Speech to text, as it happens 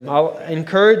I'll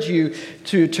encourage you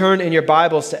to turn in your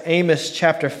Bibles to Amos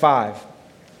chapter 5.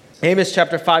 Amos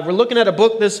chapter 5. We're looking at a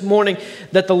book this morning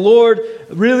that the Lord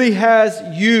really has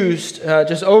used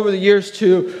just over the years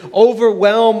to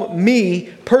overwhelm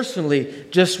me personally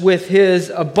just with His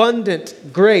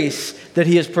abundant grace that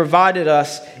He has provided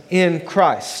us in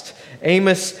Christ.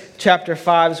 Amos chapter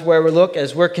 5 is where we look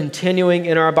as we're continuing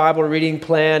in our Bible reading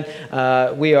plan.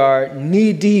 We are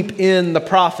knee-deep in the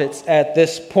prophets at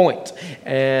this point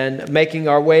and making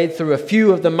our way through a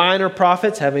few of the minor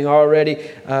prophets, having already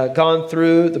gone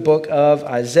through the book of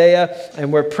Isaiah,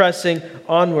 and we're pressing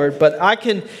onward. But I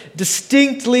can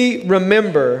distinctly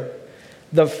remember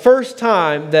the first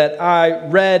time that I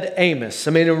read Amos.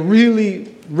 I mean, I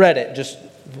really read it just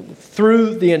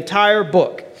through the entire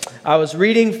book. I was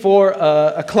reading for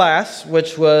a class,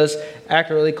 which was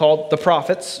accurately called The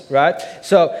Prophets, right?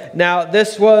 So now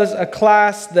this was a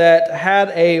class that had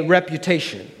a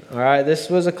reputation, all right? This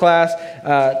was a class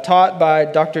taught by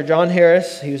Dr. John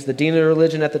Harris. He was the Dean of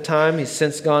Religion at the time. He's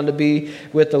since gone to be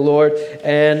with the Lord.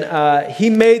 And he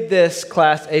made this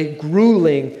class a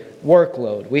grueling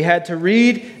workload. We had to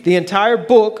read the entire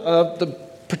book of the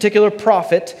particular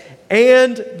prophet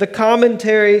and the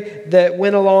commentary that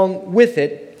went along with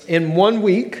it in 1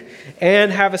 week,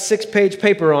 and have a 6-page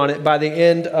paper on it by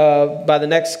the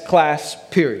next class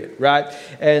period, right?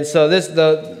 And so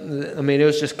it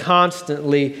was just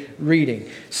constantly reading.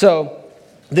 So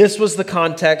this was the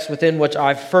context within which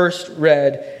I first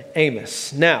read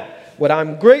Amos. Now, what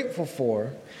I'm grateful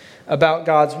for about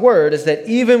God's Word is that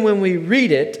even when we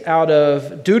read it out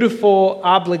of dutiful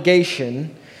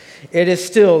obligation, it is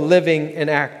still living and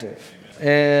active.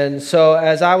 And so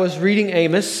as I was reading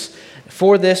Amos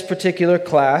for this particular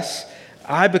class,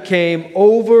 I became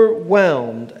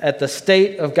overwhelmed at the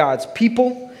state of God's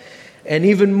people, and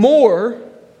even more,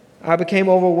 I became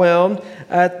overwhelmed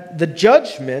at the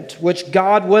judgment which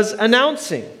God was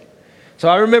announcing. So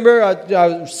I remember I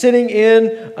was sitting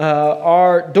in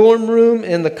our dorm room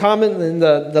in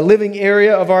the living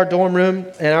area of our dorm room,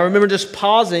 and I remember just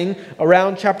pausing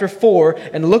around chapter 4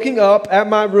 and looking up at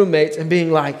my roommates and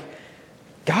being like,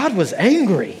 God was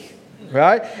angry.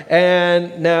 Right?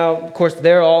 And now, of course,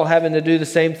 they're all having to do the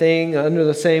same thing under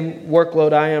the same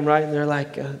workload I am, right? And they're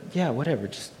like, yeah, whatever.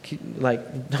 Just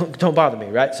don't bother me,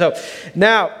 right? So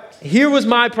now, here was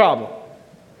my problem,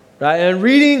 right? And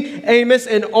reading Amos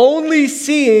and only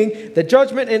seeing the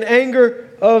judgment and anger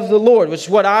of the Lord, which is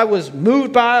what I was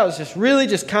moved by. I was just really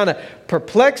just kind of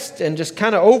perplexed and just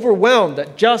kind of overwhelmed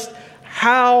at just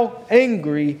how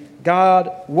angry God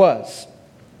was.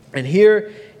 And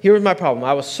here was my problem.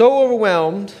 I was so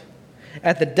overwhelmed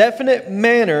at the definite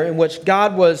manner in which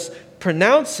God was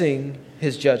pronouncing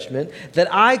His judgment that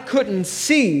I couldn't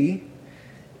see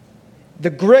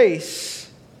the grace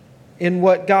in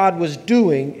what God was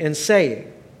doing and saying.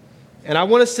 And I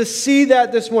want us to see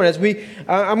that this morning.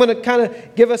 I'm going to kind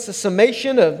of give us a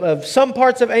summation of some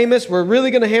parts of Amos. We're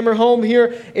really going to hammer home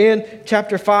here in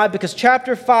chapter 5, because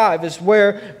chapter 5 is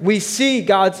where we see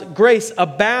God's grace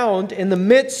abound in the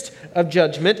midst of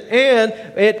judgment, and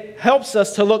it helps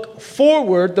us to look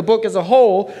forward, the book as a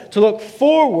whole, to look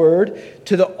forward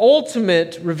to the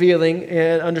ultimate revealing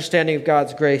and understanding of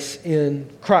God's grace in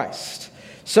Christ.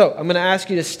 So I'm going to ask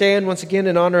you to stand once again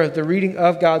in honor of the reading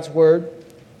of God's Word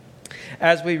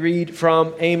as we read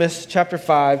from Amos chapter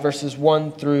 5, verses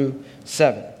 1 through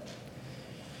 7.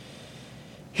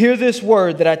 Hear this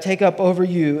word that I take up over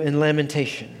you in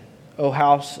lamentation, O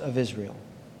house of Israel.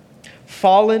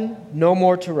 Fallen, no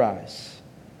more to rise,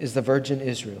 is the virgin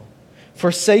Israel,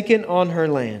 forsaken on her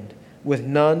land, with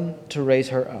none to raise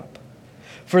her up.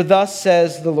 For thus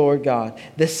says the Lord God,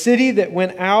 the city that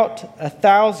went out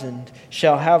 1,000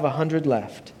 shall have 100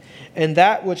 left, and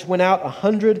that which went out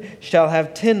 100 shall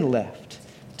have 10 left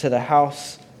to the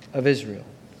house of Israel.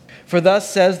 For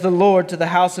thus says the Lord to the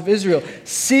house of Israel,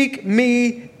 seek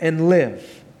me and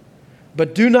live,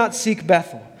 but do not seek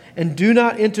Bethel, and do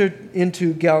not enter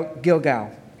into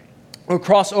Gilgal, or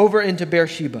cross over into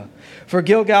Beersheba. For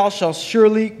Gilgal shall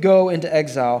surely go into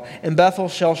exile, and Bethel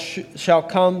shall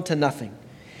come to nothing.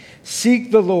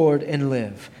 Seek the Lord and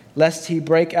live, lest He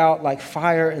break out like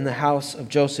fire in the house of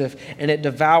Joseph, and it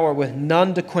devour with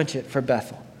none to quench it for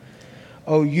Bethel.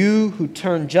 O you who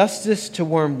turn justice to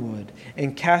wormwood,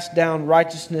 and cast down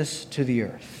righteousness to the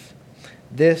earth.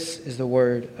 This is the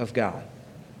word of God.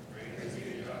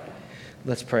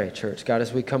 Let's pray, church. God,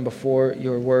 as we come before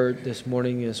your word this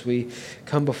morning, as we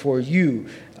come before you,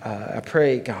 I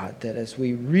pray, God, that as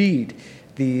we read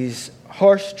these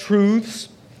harsh truths,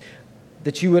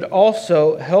 that you would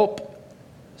also help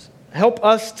Help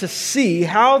us to see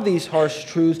how these harsh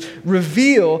truths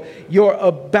reveal your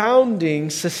abounding,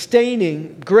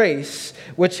 sustaining grace,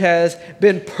 which has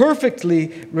been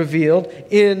perfectly revealed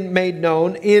and made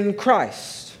known in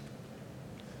Christ.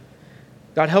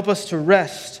 God, help us to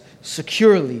rest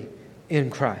securely in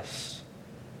Christ.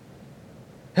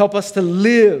 Help us to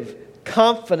live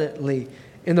confidently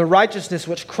in the righteousness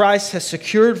which Christ has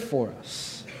secured for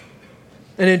us.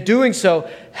 And in doing so,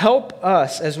 help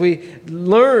us as we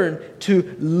learn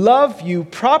to love you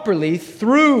properly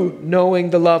through knowing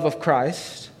the love of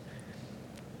Christ.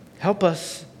 Help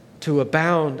us to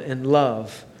abound in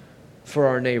love for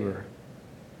our neighbor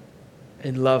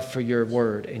and love for your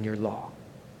word and your law.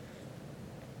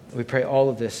 We pray all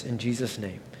of this in Jesus'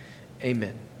 name.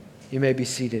 Amen. You may be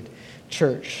seated,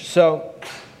 church. So,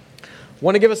 I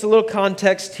want to give us a little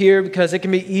context here because it can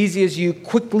be easy as you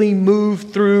quickly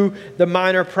move through the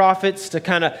minor prophets to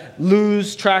kind of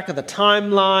lose track of the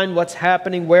timeline, what's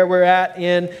happening, where we're at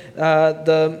in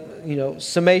the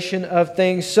summation of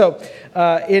things. So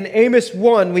in Amos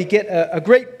 1, we get a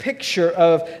great picture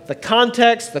of the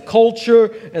context, the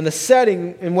culture, and the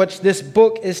setting in which this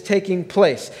book is taking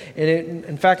place. And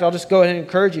in fact, I'll just go ahead and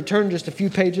encourage you, turn just a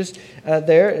few pages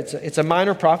there. It's a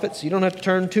minor prophet, so you don't have to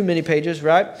turn too many pages,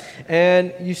 right?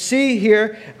 And you see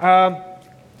here,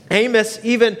 Amos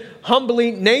even humbly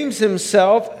names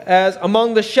himself as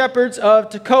among the shepherds of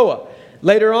Tekoa.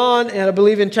 Later on, and I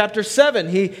believe in chapter 7,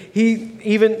 he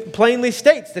even plainly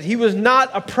states that he was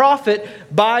not a prophet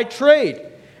by trade.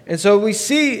 And so we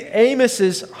see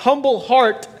Amos's humble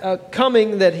heart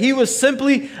coming, that he was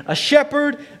simply a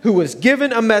shepherd who was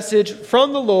given a message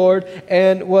from the Lord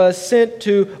and was sent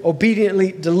to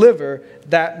obediently deliver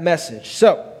that message.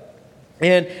 So,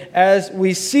 and as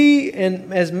we see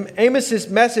and as Amos's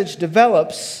message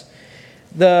develops,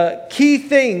 the key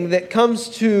thing that comes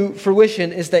to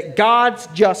fruition is that God's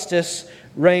justice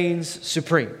reigns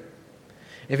supreme.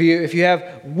 If you have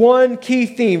one key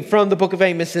theme from the book of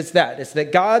Amos, it's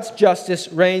that God's justice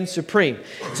reigns supreme.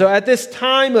 So at this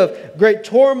time of great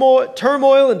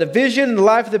turmoil and division in the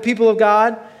life of the people of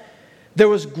God, there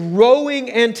was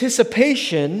growing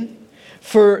anticipation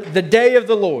for the day of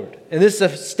the Lord. And this is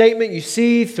a statement you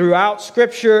see throughout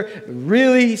Scripture.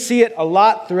 Really see it a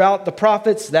lot throughout the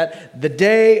prophets, that the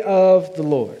day of the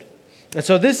Lord. And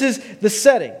so this is the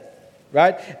setting,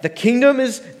 right? The kingdom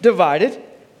is divided.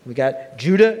 We got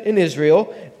Judah and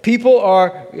Israel. People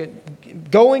are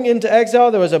going into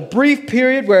exile. There was a brief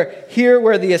period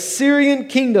where the Assyrian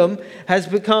kingdom has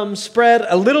become spread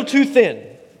a little too thin.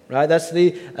 Right, that's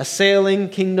the assailing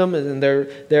kingdom, and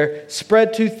they're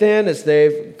spread too thin as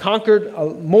they've conquered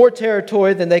more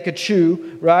territory than they could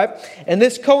chew. Right, and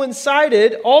this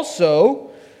coincided also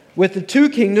with the two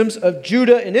kingdoms of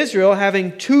Judah and Israel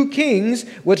having two kings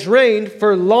which reigned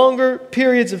for longer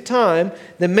periods of time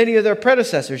than many of their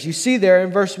predecessors. You see there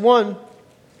in verse 1.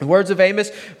 The words of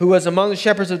Amos, who was among the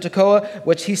shepherds of Tekoa,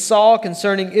 which he saw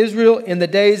concerning Israel in the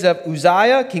days of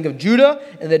Uzziah, king of Judah,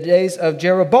 and the days of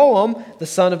Jeroboam, the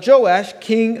son of Joash,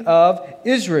 king of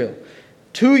Israel.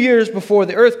 2 years before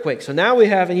the earthquake. So now we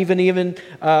have an even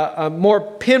a more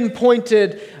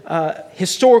pinpointed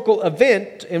historical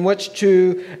event in which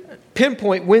to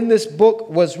pinpoint when this book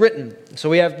was written. So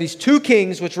we have these two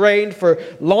kings which reigned for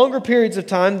longer periods of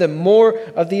time than more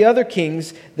of the other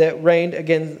kings that reigned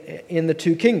again in the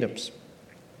two kingdoms.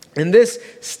 And this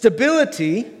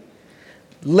stability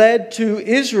led to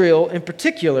Israel in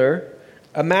particular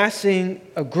amassing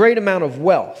a great amount of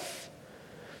wealth.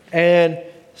 And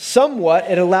somewhat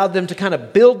it allowed them to kind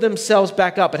of build themselves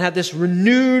back up and have this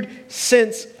renewed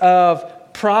sense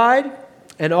of pride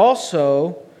and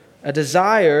also a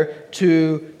desire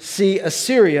to see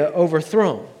Assyria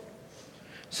overthrown.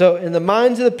 So in the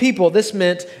minds of the people, this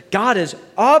meant God has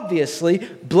obviously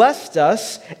blessed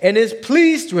us and is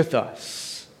pleased with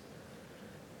us.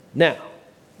 Now,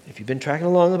 if you've been tracking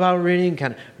along the Bible reading,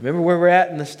 kind of remember where we're at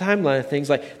in this timeline of things,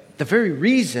 like the very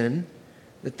reason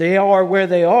that they are where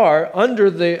they are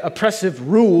under the oppressive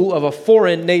rule of a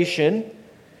foreign nation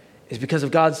is because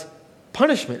of God's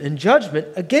punishment and judgment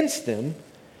against them.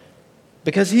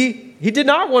 Because he did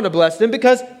not want to bless them,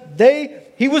 because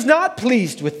he was not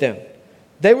pleased with them.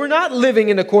 They were not living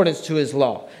in accordance to his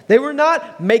law. They were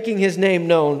not making his name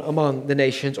known among the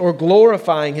nations or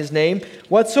glorifying his name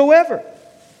whatsoever.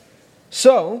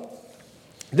 So,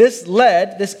 this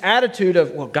attitude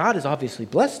of, well, God has obviously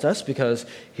blessed us because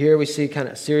here we see kind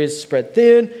of Assyria's spread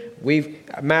thin. We've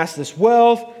amassed this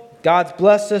wealth. God's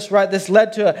blessed us, right? This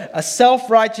led to a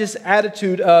self-righteous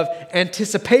attitude of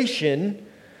anticipation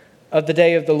of the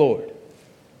day of the Lord.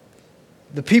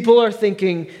 The people are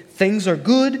thinking things are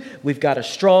good. We've got a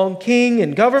strong king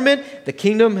and government. The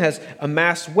kingdom has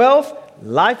amassed wealth.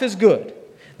 Life is good.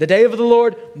 The day of the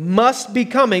Lord must be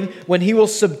coming when he will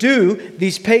subdue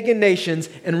these pagan nations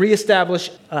and reestablish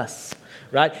us.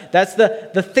 Right? That's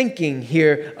the thinking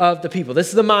here of the people. This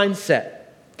is the mindset.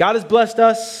 God has blessed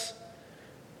us.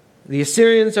 The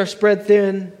Assyrians are spread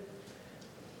thin.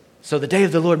 So the day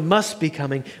of the Lord must be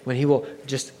coming when he will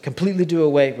just completely do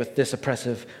away with this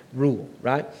oppressive rule,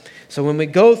 right? So when we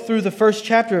go through the first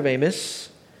chapter of Amos,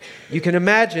 you can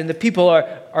imagine the people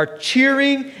are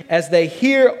cheering as they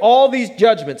hear all these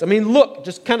judgments. I mean,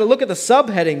 just kind of look at the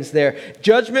subheadings there.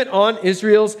 Judgment on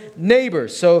Israel's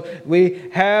neighbors. So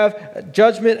we have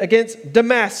judgment against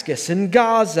Damascus and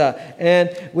Gaza,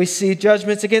 and we see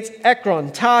judgments against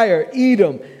Ekron, Tyre,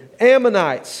 Edom,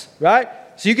 Ammonites, right?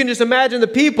 So you can just imagine the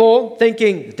people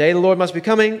thinking, the day of the Lord must be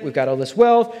coming. We've got all this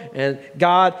wealth. And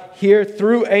God here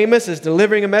through Amos is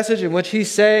delivering a message in which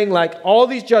he's saying like all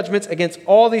these judgments against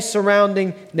all these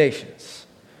surrounding nations.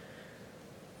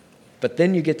 But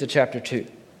then you get to chapter 2.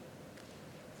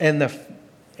 And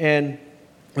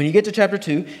when you get to chapter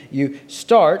 2, you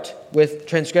start with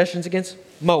transgressions against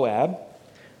Moab.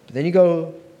 But then you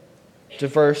go to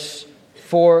verse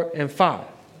 4 and 5.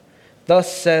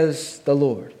 Thus says the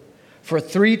Lord, for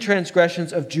 3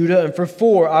 transgressions of Judah and for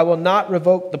 4 I will not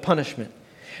revoke the punishment,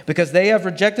 because they have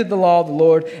rejected the law of the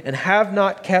Lord and have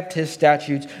not kept his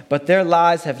statutes, but their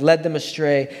lies have led them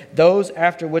astray, those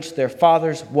after which their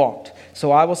fathers walked.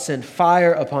 So I will send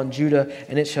fire upon Judah,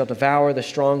 and it shall devour the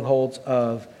strongholds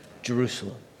of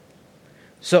Jerusalem.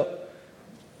 So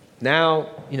now,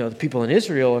 the people in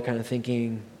Israel are kind of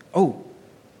thinking, oh,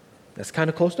 that's kind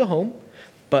of close to home.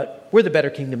 But we're the better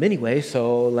kingdom anyway,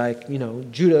 so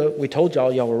Judah, we told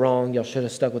y'all were wrong, y'all should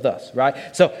have stuck with us, right?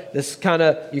 So this kind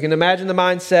of, you can imagine the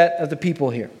mindset of the people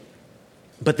here.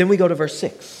 But then we go to verse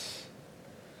 6,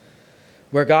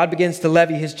 where God begins to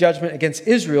levy his judgment against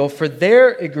Israel for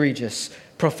their egregious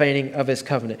profaning of his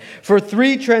covenant. For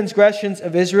 3 transgressions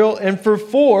of Israel, and for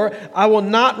 4 I will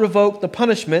not revoke the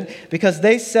punishment, because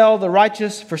they sell the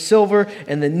righteous for silver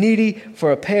and the needy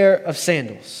for a pair of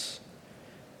sandals.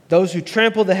 Those who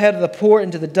trample the head of the poor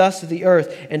into the dust of the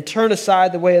earth and turn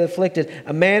aside the way of the afflicted.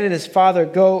 A man and his father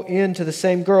go into the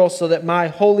same girl, so that my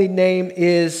holy name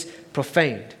is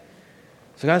profaned.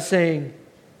 So God's saying,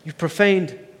 you've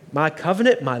profaned my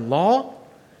covenant, my law.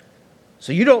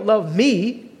 So you don't love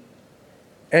me.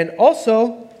 And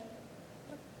also,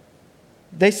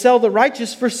 they sell the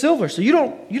righteous for silver. So you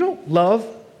don't love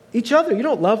each other. You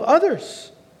don't love others.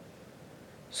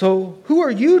 So who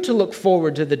are you to look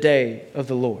forward to the day of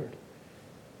the Lord?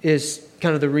 Is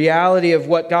kind of the reality of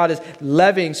what God is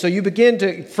levying. So you begin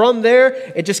to, from there,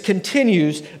 it just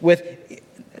continues with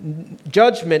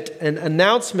judgment and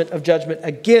announcement of judgment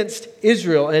against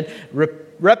Israel and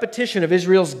repetition of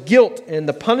Israel's guilt and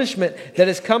the punishment that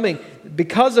is coming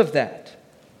because of that.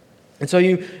 And so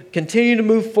you continue to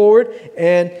move forward,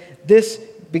 and this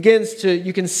begins to,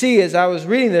 you can see as I was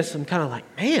reading this, I'm kind of like,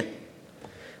 man,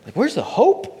 where's the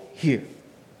hope here?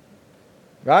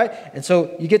 Right? And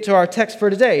so you get to our text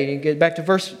for today, and you get back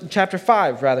to chapter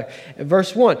 5, and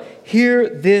verse 1. Hear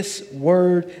this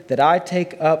word that I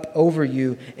take up over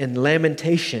you in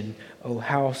lamentation, O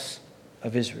house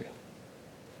of Israel.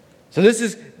 So this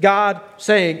is God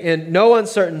saying in no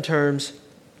uncertain terms,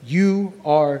 you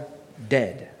are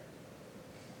dead.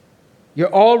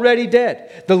 You're already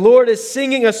dead. The Lord is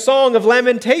singing a song of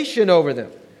lamentation over them.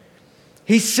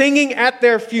 He's singing at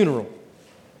their funeral,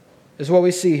 is what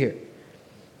we see here.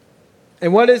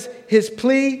 And what is his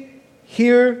plea?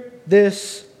 Hear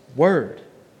this word.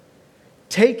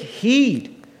 Take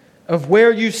heed of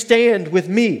where you stand with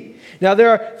me. Now there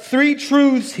are 3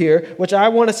 truths here which I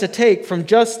want us to take from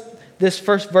just this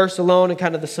first verse alone and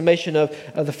kind of the summation of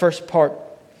the first part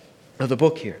of the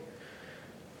book here.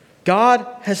 God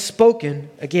has spoken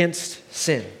against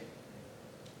sin.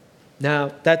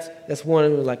 Now, that's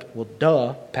one like, well,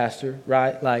 duh, Pastor,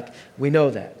 right? We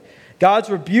know that. God's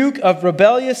rebuke of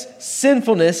rebellious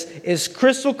sinfulness is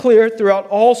crystal clear throughout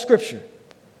all Scripture.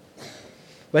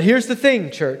 But here's the thing,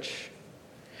 church.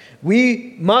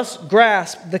 We must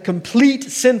grasp the complete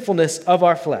sinfulness of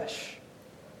our flesh.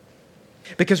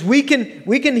 Because we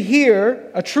can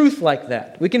hear a truth like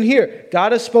that. We can hear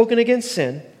God has spoken against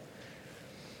sin.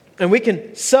 And we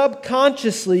can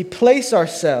subconsciously place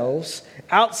ourselves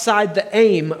outside the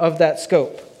aim of that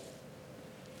scope,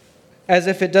 as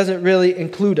if it doesn't really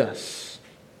include us.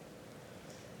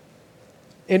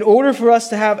 In order for us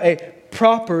to have a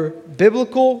proper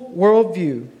biblical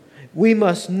worldview, we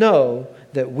must know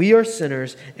that we are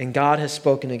sinners and God has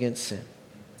spoken against sin.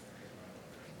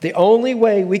 The only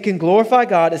way we can glorify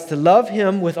God is to love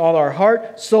Him with all our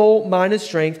heart, soul, mind, and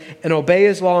strength, and obey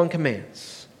His law and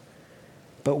commands.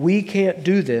 But we can't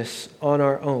do this on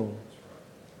our own.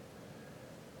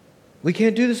 We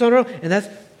can't do this on our own. And that's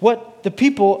what the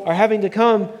people are having to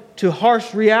come to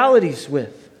harsh realities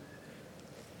with.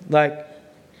 Like,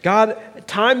 God,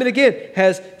 time and again,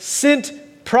 has sent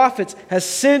prophets, has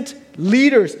sent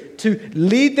leaders to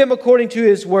lead them according to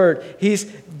His word. He's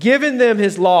given them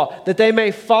His law that they may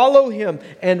follow Him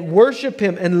and worship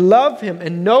Him and love Him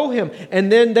and know Him.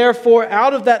 And then therefore,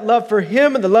 out of that love for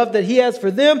Him and the love that He has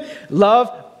for them, love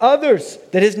others,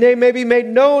 that His name may be made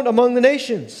known among the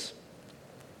nations.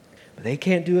 But they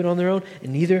can't do it on their own,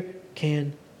 and neither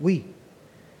can we.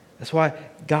 That's why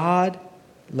God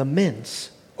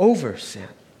laments over sin.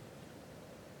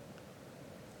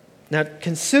 Now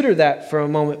consider that for a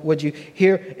moment, would you,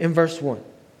 here in verse 1.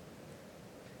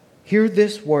 Hear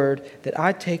this word that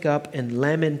I take up in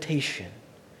lamentation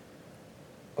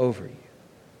over you.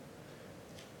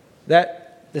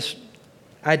 This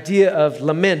idea of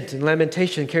lament and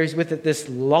lamentation carries with it this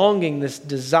longing, this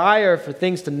desire for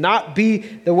things to not be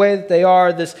the way that they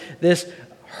are, this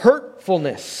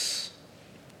hurtfulness.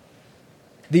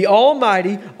 The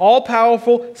Almighty,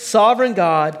 all-powerful, sovereign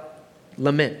God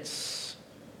laments.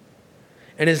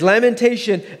 And His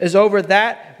lamentation is over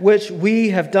that which we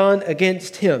have done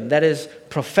against Him. That is,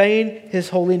 profane His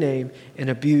holy name and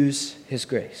abuse His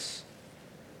grace.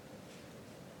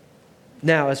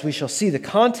 Now, as we shall see, the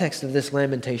context of this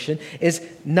lamentation is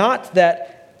not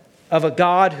that of a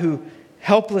God who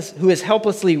is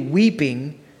helplessly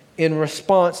weeping in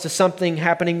response to something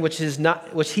happening which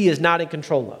He is not in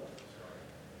control of.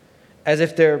 As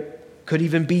if there could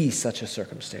even be such a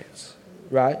circumstance,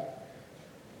 right?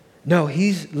 No,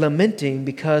 He's lamenting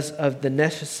because of the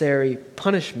necessary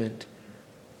punishment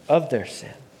of their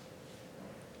sin.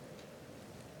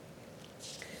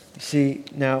 You see,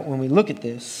 now when we look at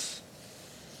this,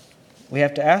 we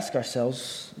have to ask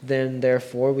ourselves, then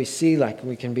therefore, we see like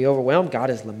we can be overwhelmed. God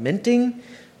is lamenting.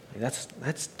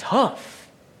 That's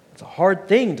tough. It's a hard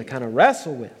thing to kind of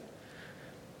wrestle with.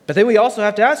 But then we also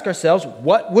have to ask ourselves,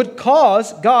 what would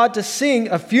cause God to sing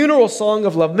a funeral song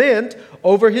of lament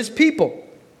over His people?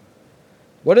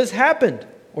 What has happened,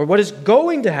 or what is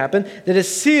going to happen that has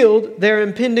sealed their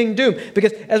impending doom?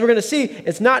 Because as we're going to see,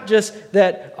 it's not just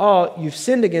that, oh, you've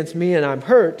sinned against me and I'm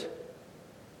hurt.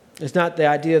 It's not the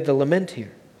idea of the lament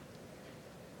here.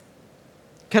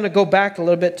 Kind of go back a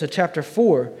little bit to chapter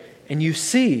 4, and you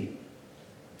see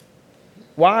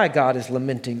why God is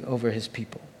lamenting over His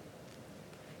people.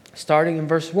 Starting in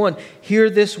verse 1, hear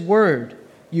this word,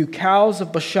 you cows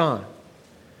of Bashan.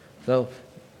 So,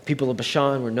 people of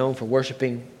Bashan were known for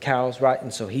worshiping cows, right?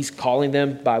 And so He's calling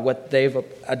them by what they've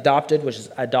adopted, which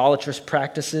is idolatrous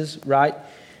practices, right?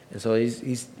 And so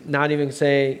he's not even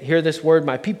saying, hear this word,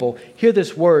 my people. Hear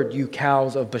this word, you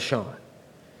cows of Bashan,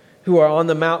 who are on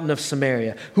the mountain of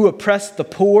Samaria, who oppress the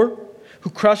poor, who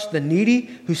crush the needy,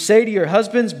 who say to your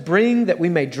husbands, bring that we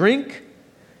may drink.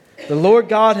 The Lord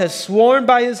God has sworn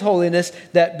by His holiness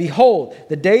that, behold,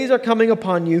 the days are coming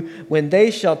upon you when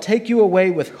they shall take you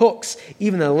away with hooks,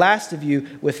 even the last of you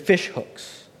with fish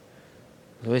hooks.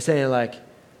 So He's saying like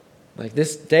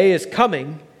this day is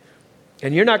coming,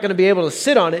 and you're not going to be able to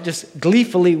sit on it just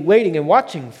gleefully waiting and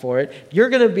watching for it. You're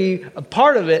going to be a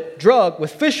part of it, drugged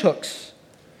with fish hooks.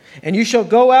 And you shall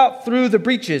go out through the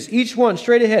breaches, each one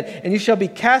straight ahead, and you shall be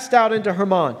cast out into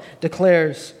Hermon,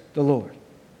 declares the Lord.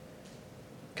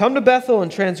 Come to Bethel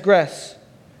and transgress,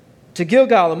 to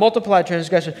Gilgal and multiply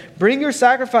transgression. Bring your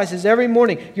sacrifices every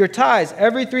morning, your tithes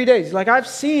every 3 days. Like, I've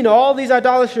seen all these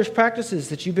idolatrous practices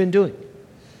that you've been doing.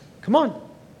 Come on,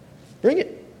 bring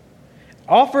it.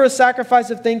 Offer a sacrifice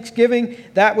of thanksgiving,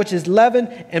 that which is leavened,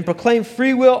 and proclaim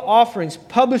free will offerings.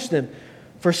 Publish them,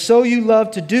 for so you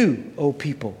love to do, O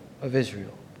people of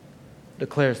Israel,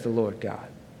 declares the Lord God.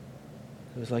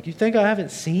 It was like, you think I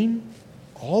haven't seen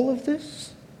all of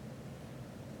this?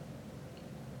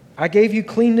 I gave you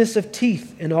cleanness of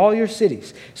teeth in all your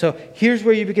cities. So here's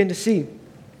where you begin to see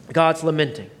God's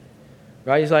lamenting.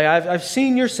 Right? He's like, I've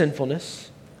seen your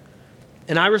sinfulness,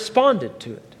 and I responded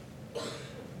to it.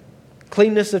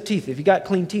 Cleanness of teeth. If you got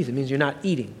clean teeth, it means you're not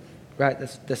eating. Right?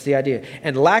 That's the idea.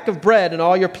 And lack of bread in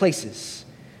all your places.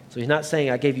 So He's not saying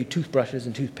I gave you toothbrushes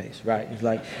and toothpaste, right? He's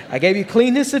like, I gave you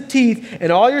cleanness of teeth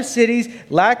in all your cities,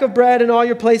 lack of bread in all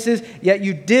your places, yet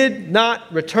you did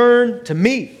not return to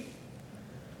me.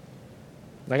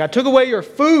 Like, I took away your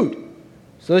food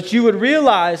so that you would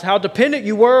realize how dependent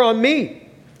you were on me.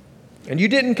 And you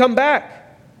didn't come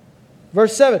back.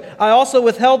 Verse 7, I also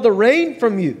withheld the rain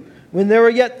from you when there were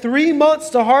yet 3 months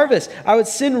to harvest, I would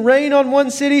send rain on one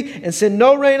city and send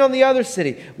no rain on the other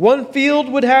city. One field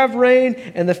would have rain,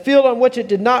 and the field on which it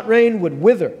did not rain would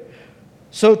wither.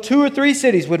 So 2 or 3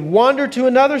 cities would wander to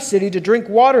another city to drink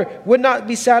water, would not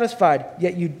be satisfied.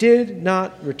 Yet you did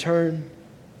not return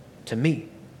to me,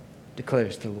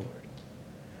 declares the Lord.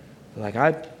 Like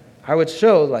I would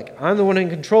show, like, I'm the one in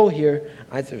control here.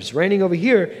 It's raining over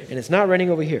here, and it's not raining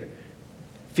over here.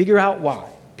 Figure out why,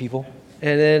 people.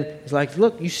 And then it's like,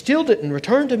 look, you still didn't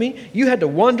return to me. You had to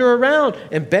wander around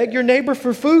and beg your neighbor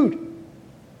for food.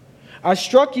 I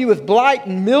struck you with blight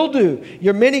and mildew.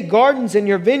 Your many gardens and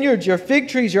your vineyards, your fig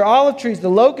trees, your olive trees, the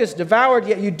locusts devoured,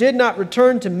 yet you did not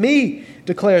return to me,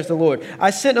 declares the Lord. I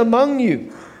sent among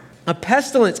you a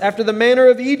pestilence after the manner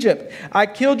of Egypt. I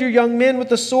killed your young men with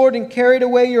the sword and carried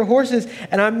away your horses,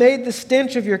 and I made the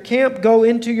stench of your camp go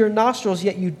into your nostrils,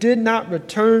 yet you did not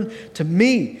return to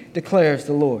me, declares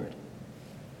the Lord.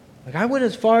 Like, I went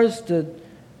as far as to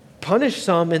punish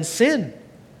some in sin,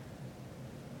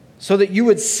 so that you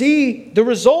would see the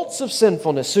results of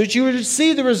sinfulness, so that you would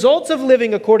see the results of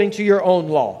living according to your own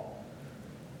law.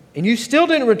 And you still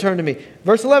didn't return to me.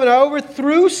 Verse 11, I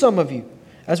overthrew some of you,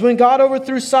 as when God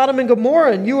overthrew Sodom and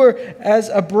Gomorrah, and you were as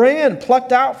a brand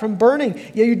plucked out from burning,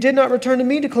 yet you did not return to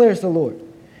me, declares the Lord.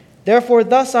 Therefore,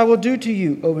 thus I will do to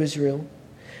you, O Israel.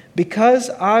 Because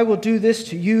I will do this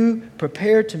to you,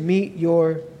 prepare to meet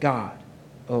your God,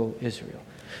 O Israel.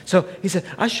 So he said,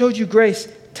 I showed you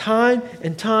grace time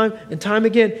and time and time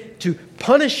again to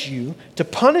punish you, to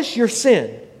punish your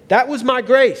sin. That was my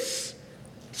grace,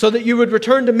 so that you would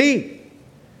return to me.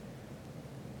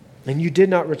 And you did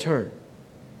not return.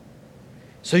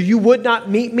 So you would not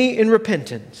meet me in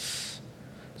repentance.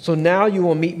 So now you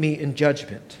will meet me in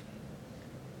judgment.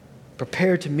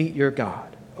 Prepare to meet your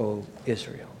God, O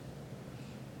Israel.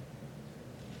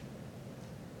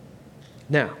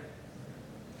 Now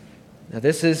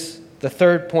this is the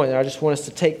third point that I just want us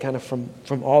to take kind of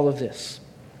from all of this,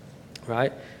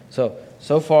 right? So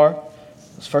far,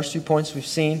 those first 2 points we've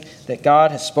seen that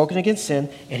God has spoken against sin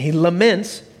and he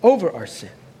laments over our sin.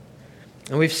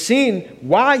 And we've seen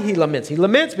why he laments. He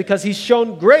laments because he's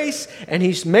shown grace and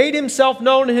he's made himself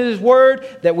known in his word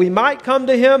that we might come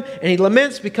to him, and he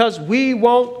laments because we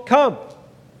won't come.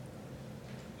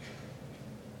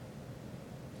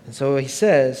 And so he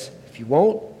says, if you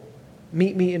won't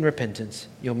meet me in repentance,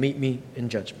 you'll meet me in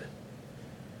judgment.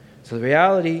 So the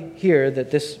reality here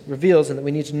that this reveals and that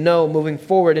we need to know moving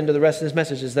forward into the rest of this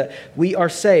message is that we are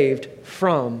saved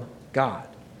from God.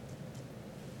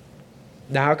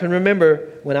 Now I can remember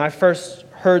when I first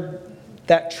heard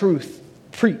that truth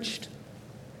preached,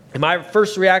 and my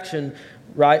first reaction,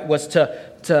 right, was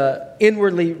to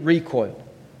inwardly recoil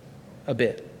a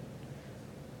bit.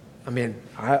 I mean,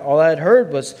 all I had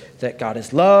heard was that God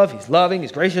is love, he's loving,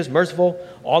 he's gracious, merciful,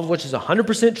 all of which is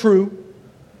 100% true.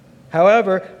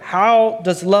 However, how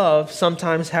does love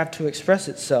sometimes have to express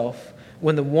itself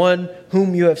when the one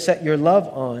whom you have set your love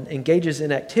on engages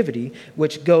in activity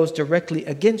which goes directly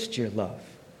against your love,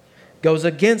 goes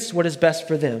against what is best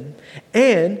for them,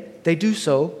 and they do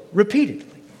so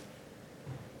repeatedly?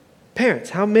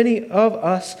 Parents, how many of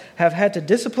us have had to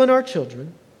discipline our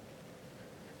children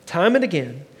time and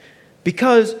again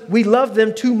because we love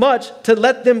them too much to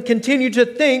let them continue to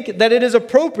think that it is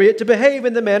appropriate to behave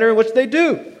in the manner in which they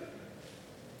do?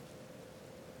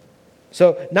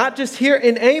 So not just here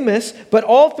in Amos, but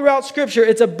all throughout Scripture,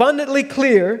 it's abundantly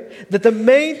clear that the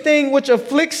main thing which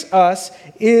afflicts us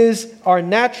is our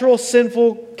natural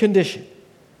sinful condition.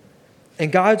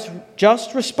 And God's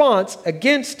just response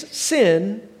against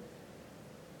sin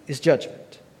is judgment.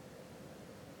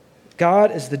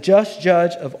 God is the just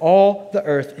judge of all the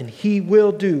earth, and he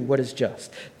will do what is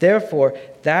just. Therefore,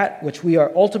 that which we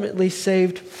are ultimately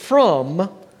saved from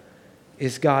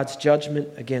is God's judgment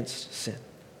against sin.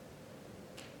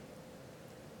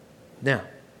 Now,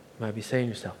 you might be saying to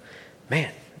yourself,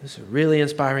 man, this is a really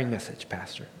inspiring message,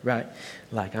 Pastor, right?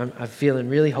 Like, I'm feeling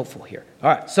really hopeful here. All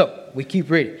right, so we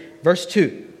keep reading. Verse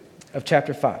 2 of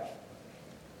chapter 5.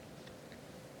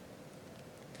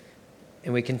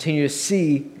 And we continue to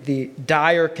see the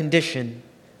dire condition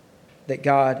that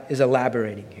God is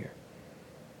elaborating here.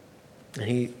 And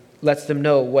he lets them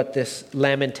know what this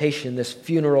lamentation, this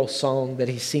funeral song that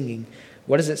he's singing,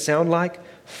 what does it sound like?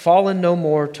 Fallen no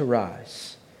more to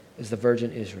rise is the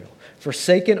virgin Israel,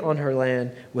 forsaken on her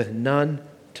land with none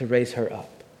to raise her up.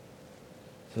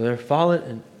 So they're fallen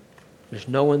and there's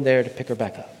no one there to pick her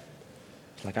back up.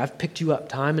 It's like, I've picked you up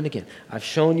time and again. I've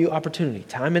shown you opportunity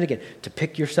time and again to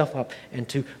pick yourself up and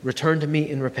to return to me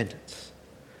in repentance.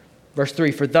 Verse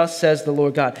 3, for thus says the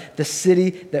Lord God, the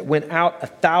city that went out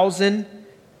 1,000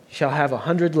 shall have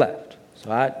 100 left.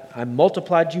 So I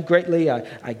multiplied you greatly.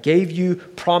 I gave you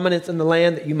prominence in the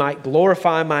land that you might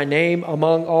glorify my name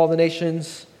among all the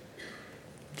nations.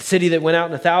 The city that went out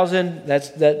in 1,000,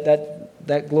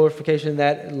 that glorification,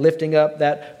 that lifting up,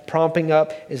 that prompting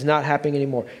up is not happening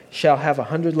anymore. Shall have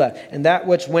 100 left. And that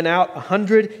which went out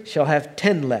 100 shall have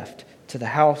 10 left to the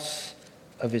house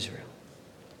of Israel.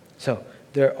 So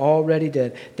they're already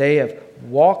dead. They have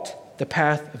walked the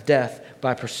path of death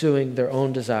by pursuing their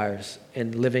own desires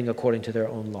and living according to their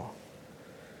own law.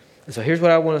 And so here's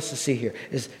what I want us to see here,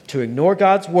 is to ignore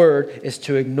God's word is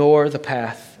to ignore the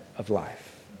path of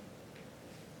life.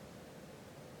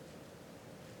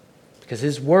 Because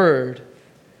his word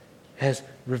has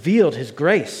revealed his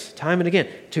grace time and again.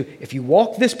 If you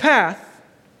walk this path,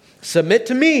 submit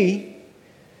to me,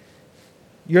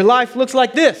 your life looks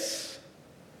like this.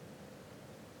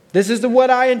 This is what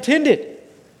I intended.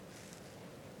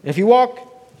 If you walk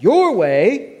your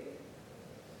way,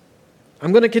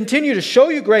 I'm going to continue to show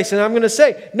you grace, and I'm going to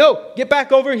say, no, get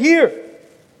back over here.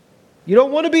 You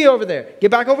don't want to be over there. Get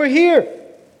back over here.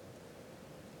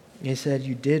 And he said,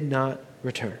 you did not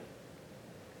return.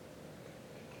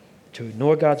 To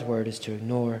ignore God's word is to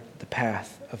ignore the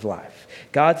path of life.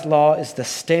 God's law is the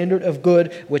standard of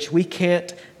good which we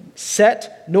can't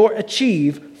set nor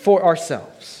achieve for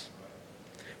ourselves.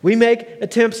 We make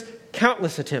attempts,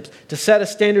 countless attempts, to set a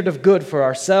standard of good for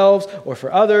ourselves or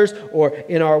for others or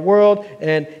in our world,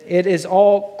 and it is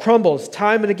all crumbles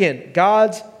time and again.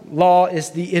 God's law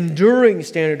is the enduring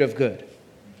standard of good.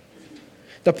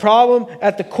 The problem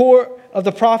at the core of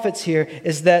the prophets here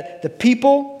is that the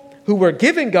people who were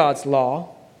given God's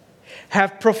law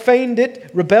have profaned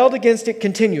it, rebelled against it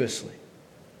continuously.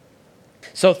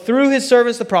 So through his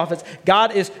servants, the prophets,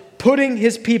 God is putting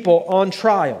his people on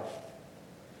trial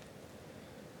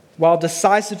while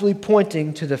decisively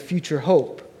pointing to the future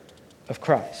hope of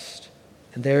Christ.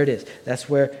 And there it is. That's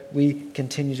where we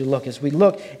continue to look. As we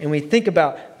look and we think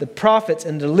about the prophets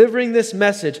and delivering this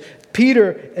message,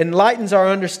 Peter enlightens our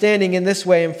understanding in this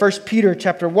way in 1 Peter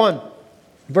chapter 1.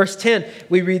 Verse 10,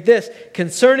 we read this,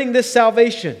 concerning this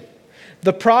salvation,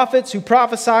 the prophets who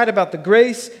prophesied about the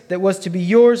grace that was to be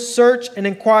yours searched and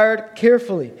inquired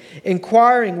carefully,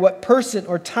 inquiring what person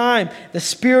or time the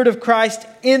Spirit of Christ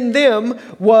in them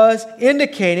was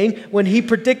indicating when he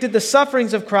predicted the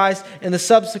sufferings of Christ and the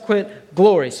subsequent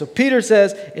glory. So Peter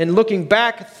says, in looking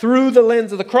back through the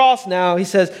lens of the cross now, he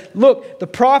says, look, the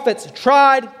prophets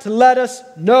tried to let us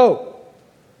know.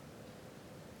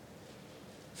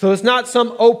 So it's not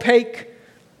some opaque,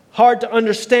 hard to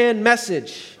understand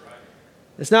message.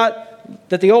 It's not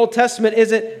that the Old Testament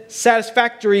isn't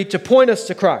satisfactory to point us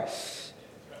to Christ.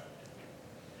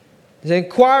 It's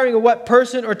inquiring of what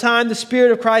person or time the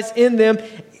Spirit of Christ in them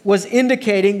was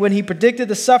indicating when he predicted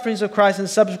the sufferings of Christ and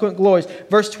subsequent glories.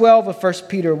 Verse 12 of 1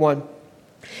 Peter 1.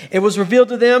 It was revealed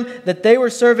to them that they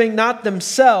were serving not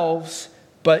themselves,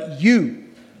 but you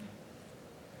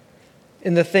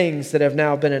in the things that have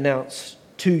now been announced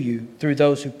to you through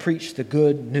those who preach the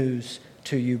good news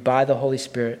to you by the Holy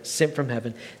Spirit sent from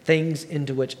heaven, things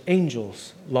into which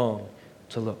angels long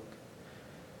to look.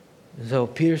 And so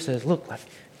Peter says, look, like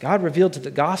God revealed to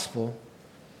the gospel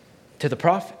to the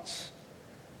prophets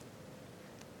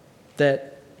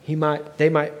that they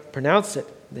might pronounce it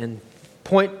and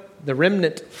point the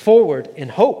remnant forward in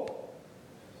hope.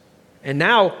 And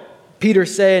now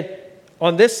Peter's saying,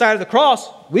 on this side of the cross,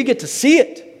 we get to see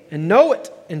it and know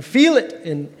it and feel it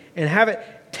and have it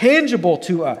tangible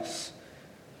to us.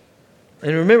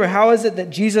 And remember, how is it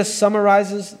that Jesus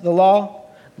summarizes the law?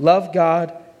 Love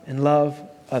God and love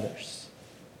others.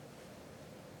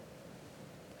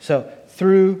 So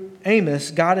through Amos,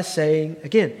 God is saying,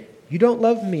 again, you don't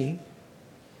love me,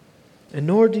 and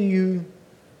nor do you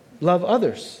love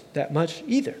others that much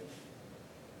either.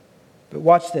 But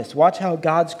watch this. Watch how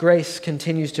God's grace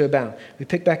continues to abound. We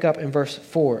pick back up in verse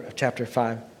 4 of chapter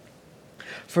 5.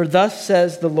 For thus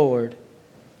says the Lord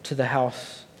to the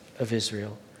house of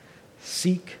Israel,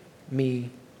 seek me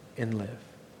and live.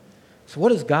 So what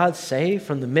does God say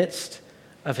from the midst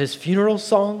of his funeral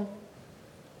song?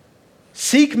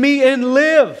 Seek me and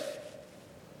live.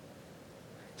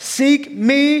 Seek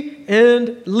me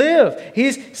and live.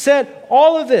 He's said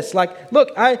all of this. Like,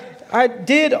 look, I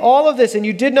did all of this and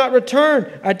you did not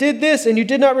return. I did this and you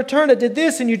did not return. I did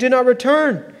this and you did not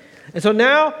return. And so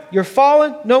now you're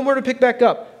fallen, no more to pick back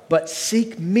up. But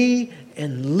seek me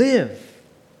and live.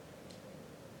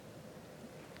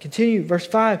 Continue, verse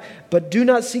 5. But do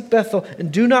not seek Bethel,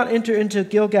 and do not enter into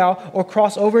Gilgal, or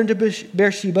cross over into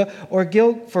Beersheba,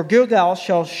 for Gilgal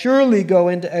shall surely go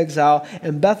into exile,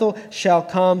 and Bethel shall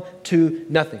come to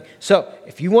nothing. So,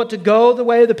 if you want to go the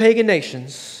way of the pagan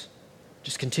nations,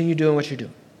 just continue doing what you're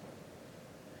doing.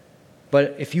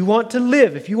 But if you want to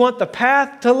live, if you want the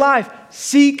path to life,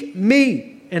 seek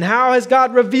me. And how has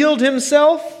God revealed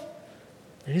himself?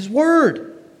 In his word.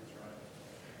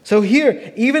 So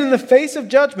here, even in the face of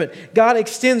judgment, God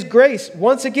extends grace.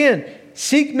 Once again,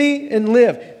 seek me and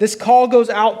live. This call goes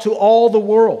out to all the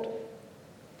world.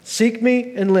 Seek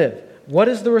me and live. What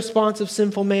is the response of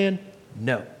sinful man?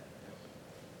 No.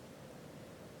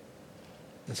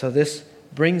 And so this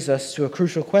brings us to a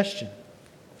crucial question.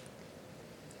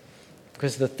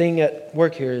 Because the thing at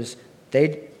work here is they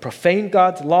profane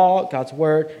God's law, God's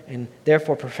word, and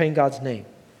therefore profane God's name.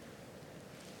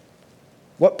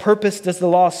 What purpose does the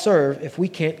law serve if we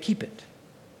can't keep it?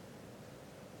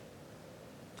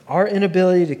 Our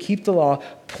inability to keep the law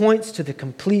points to the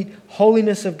complete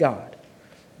holiness of God,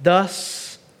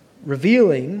 thus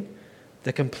revealing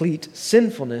the complete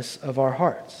sinfulness of our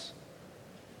hearts.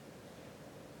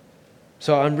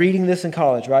 So I'm reading this in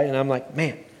college, right? And I'm like,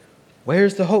 man,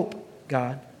 where's the hope,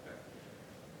 God?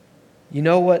 You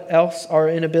know what else our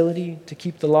inability to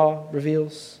keep the law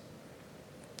reveals?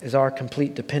 Is our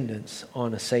complete dependence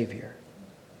on a Savior.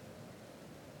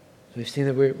 So we've seen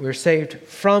that we're saved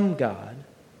from God.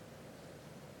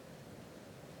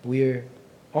 We're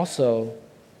also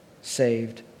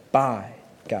saved by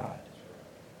God.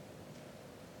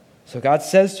 So God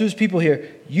says to his people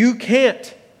here, you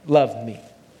can't love me.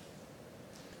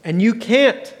 And you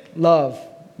can't love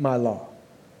my law.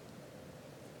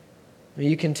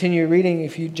 You continue reading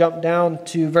if you jump down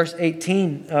to verse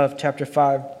 18 of chapter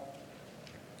 5.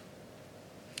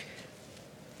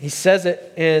 He says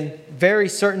it in very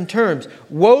certain terms.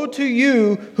 Woe to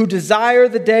you who desire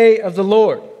the day of the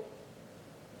Lord.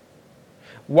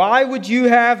 Why would you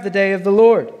have the day of the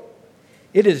Lord?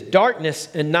 It is darkness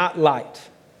and not light.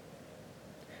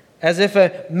 As if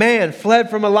a man fled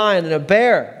from a lion and a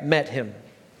bear met him.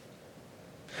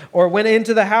 Or went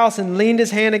into the house and leaned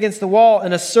his hand against the wall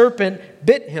and a serpent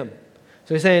bit him.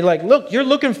 So he's saying, like, look, you're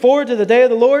looking forward to the day of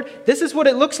the Lord. This is what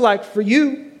it looks like for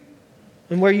you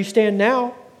and where you stand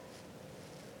now.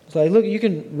 It's like, look, you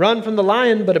can run from the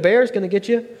lion, but a bear is going to get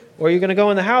you. Or you're going to go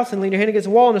in the house and lean your hand against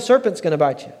the wall and a serpent's going to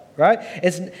bite you. Right?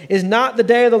 Is not the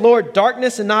day of the Lord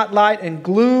darkness and not light and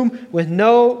gloom with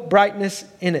no brightness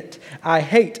in it?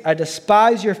 I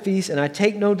despise your feasts and I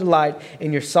take no delight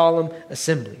in your solemn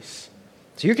assemblies.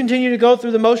 So you continue to go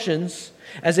through the motions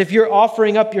as if you're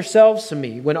offering up yourselves to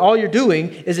me when all you're doing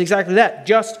is exactly that,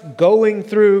 just going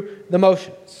through the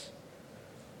motions.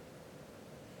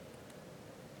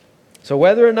 So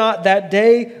whether or not that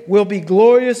day will be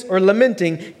glorious or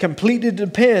lamenting completely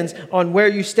depends on where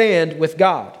you stand with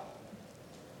God.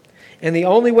 And the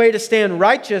only way to stand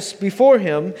righteous before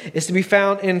Him is to be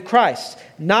found in Christ,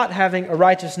 not having a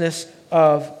righteousness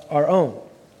of our own.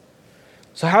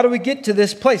 So how do we get to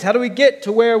this place? How do we get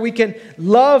to where we can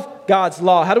love God's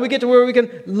law? How do we get to where we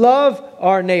can love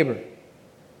our neighbor?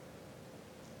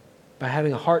 By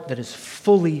having a heart that is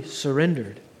fully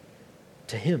surrendered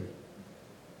to Him.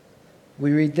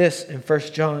 We read this in 1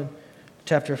 John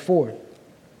chapter 4.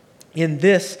 In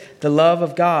this, the love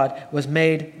of God was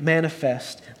made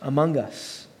manifest among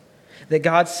us, that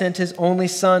God sent His only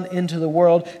Son into the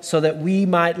world so that we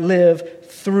might live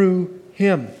through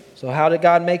Him. So how did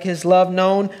God make His love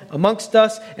known amongst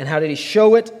us, and how did He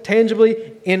show it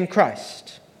tangibly? In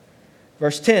Christ.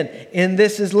 Verse 10, in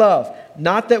this is love,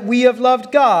 not that we have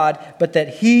loved God, but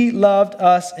that He loved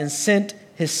us and sent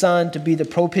His Son to be the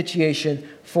propitiation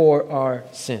for our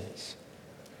sins.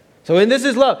 So in this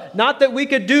is love. Not that we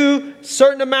could do a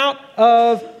certain amount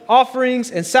of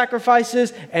offerings and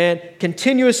sacrifices and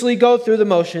continuously go through the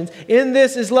motions. In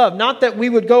this is love. Not that we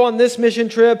would go on this mission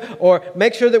trip or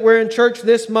make sure that we're in church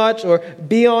this much or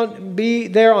be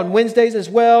there on Wednesdays as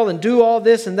well and do all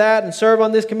this and that and serve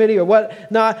on this committee or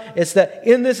whatnot. It's that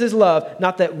in this is love.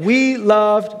 Not that we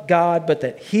loved God, but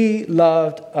that He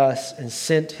loved us and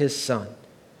sent His Son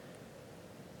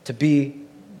to be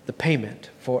the payment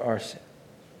for our sin.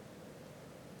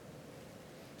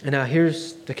 And now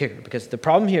here's the kicker, because the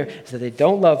problem here is that they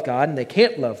don't love God and they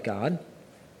can't love God.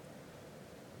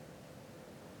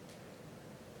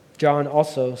 John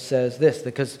also says this,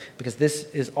 because this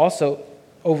is also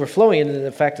overflowing into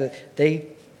the fact that they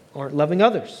aren't loving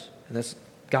others. And that's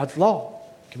God's law.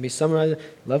 It can be summarized,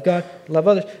 love God, love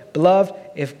others. Beloved,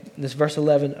 this is verse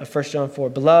 11 of 1 John 4,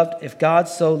 beloved, if God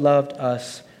so loved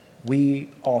us, we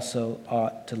also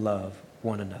ought to love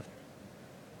one another.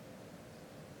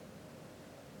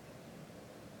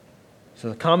 So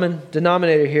the common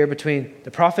denominator here between the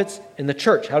prophets and the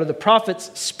church. How do the prophets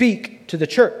speak to the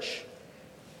church?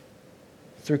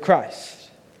 Through Christ.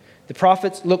 The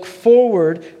prophets look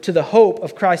forward to the hope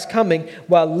of Christ's coming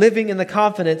while living in the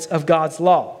confidence of God's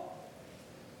law.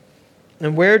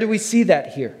 And where do we see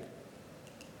that here?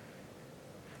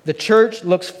 The church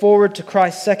looks forward to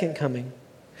Christ's second coming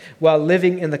while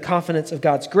living in the confidence of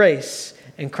God's grace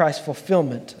and Christ's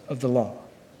fulfillment of the law.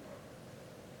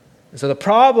 And so the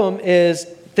problem is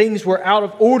things were out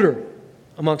of order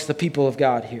amongst the people of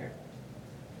God here.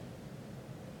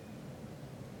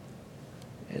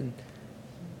 And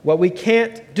what we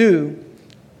can't do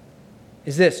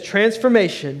is this: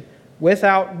 transformation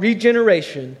without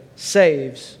regeneration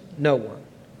saves no one.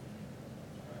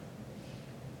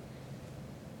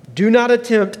 Do not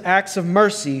attempt acts of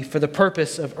mercy for the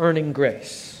purpose of earning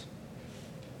grace.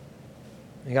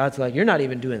 And God's like, you're not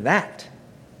even doing that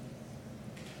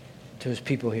to His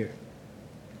people here.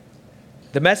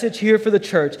 The message here for the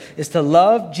church is to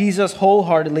love Jesus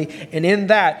wholeheartedly, and in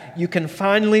that you can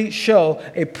finally show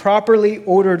a properly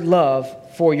ordered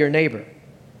love for your neighbor.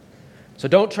 So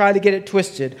don't try to get it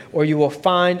twisted, or you will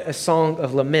find a song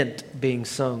of lament being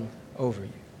sung over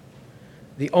you.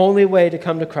 The only way to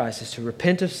come to Christ is to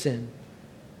repent of sin,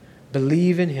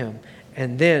 believe in Him,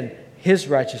 and then His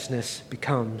righteousness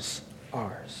becomes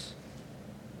ours.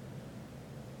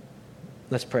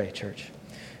 Let's pray, church.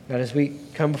 God, as we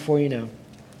come before you now,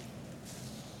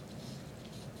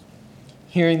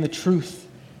 hearing the truth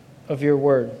of your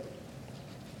word,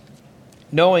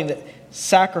 knowing that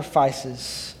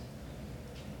sacrifices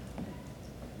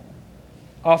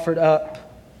offered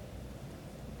up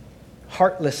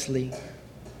heartlessly,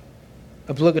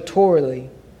 obligatorily,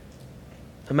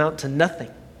 amount to nothing.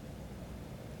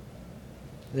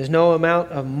 There's no amount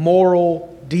of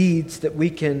moral deeds that we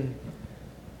can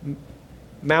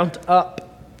mount up.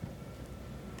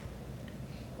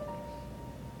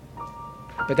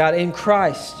 But God, in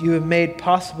Christ, you have made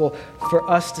possible for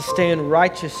us to stand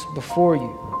righteous before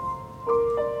you,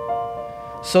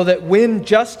 so that when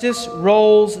justice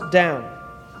rolls down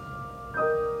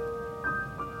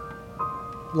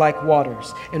like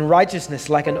waters and righteousness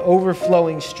like an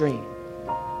overflowing stream,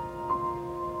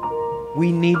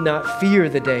 we need not fear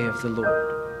the day of the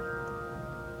Lord,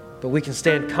 but we can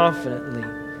stand confidently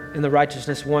in the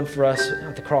righteousness won for us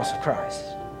at the cross of Christ.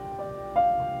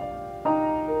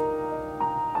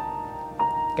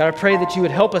 God, I pray that you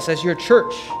would help us as your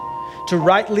church to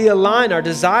rightly align our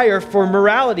desire for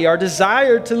morality, our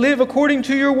desire to live according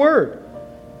to your word.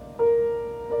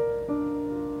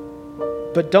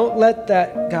 But don't let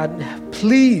that, God,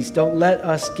 please don't let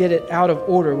us get it out of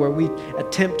order where we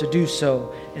attempt to do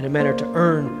so in a manner to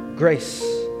earn grace.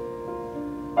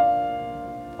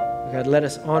 God, let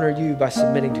us honor you by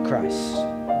submitting to Christ.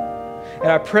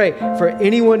 And I pray for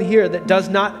anyone here that does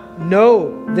not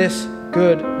know this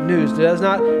good news, that does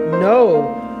not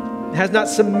know, has not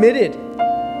submitted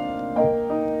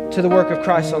to the work of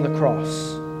Christ on the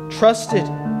cross, trusted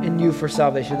in you for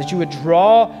salvation, that you would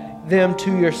draw them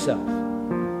to yourself.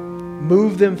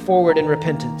 Move them forward in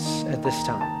repentance at this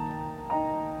time.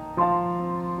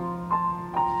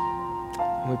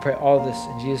 And we pray all this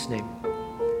in Jesus' name.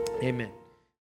 Amen.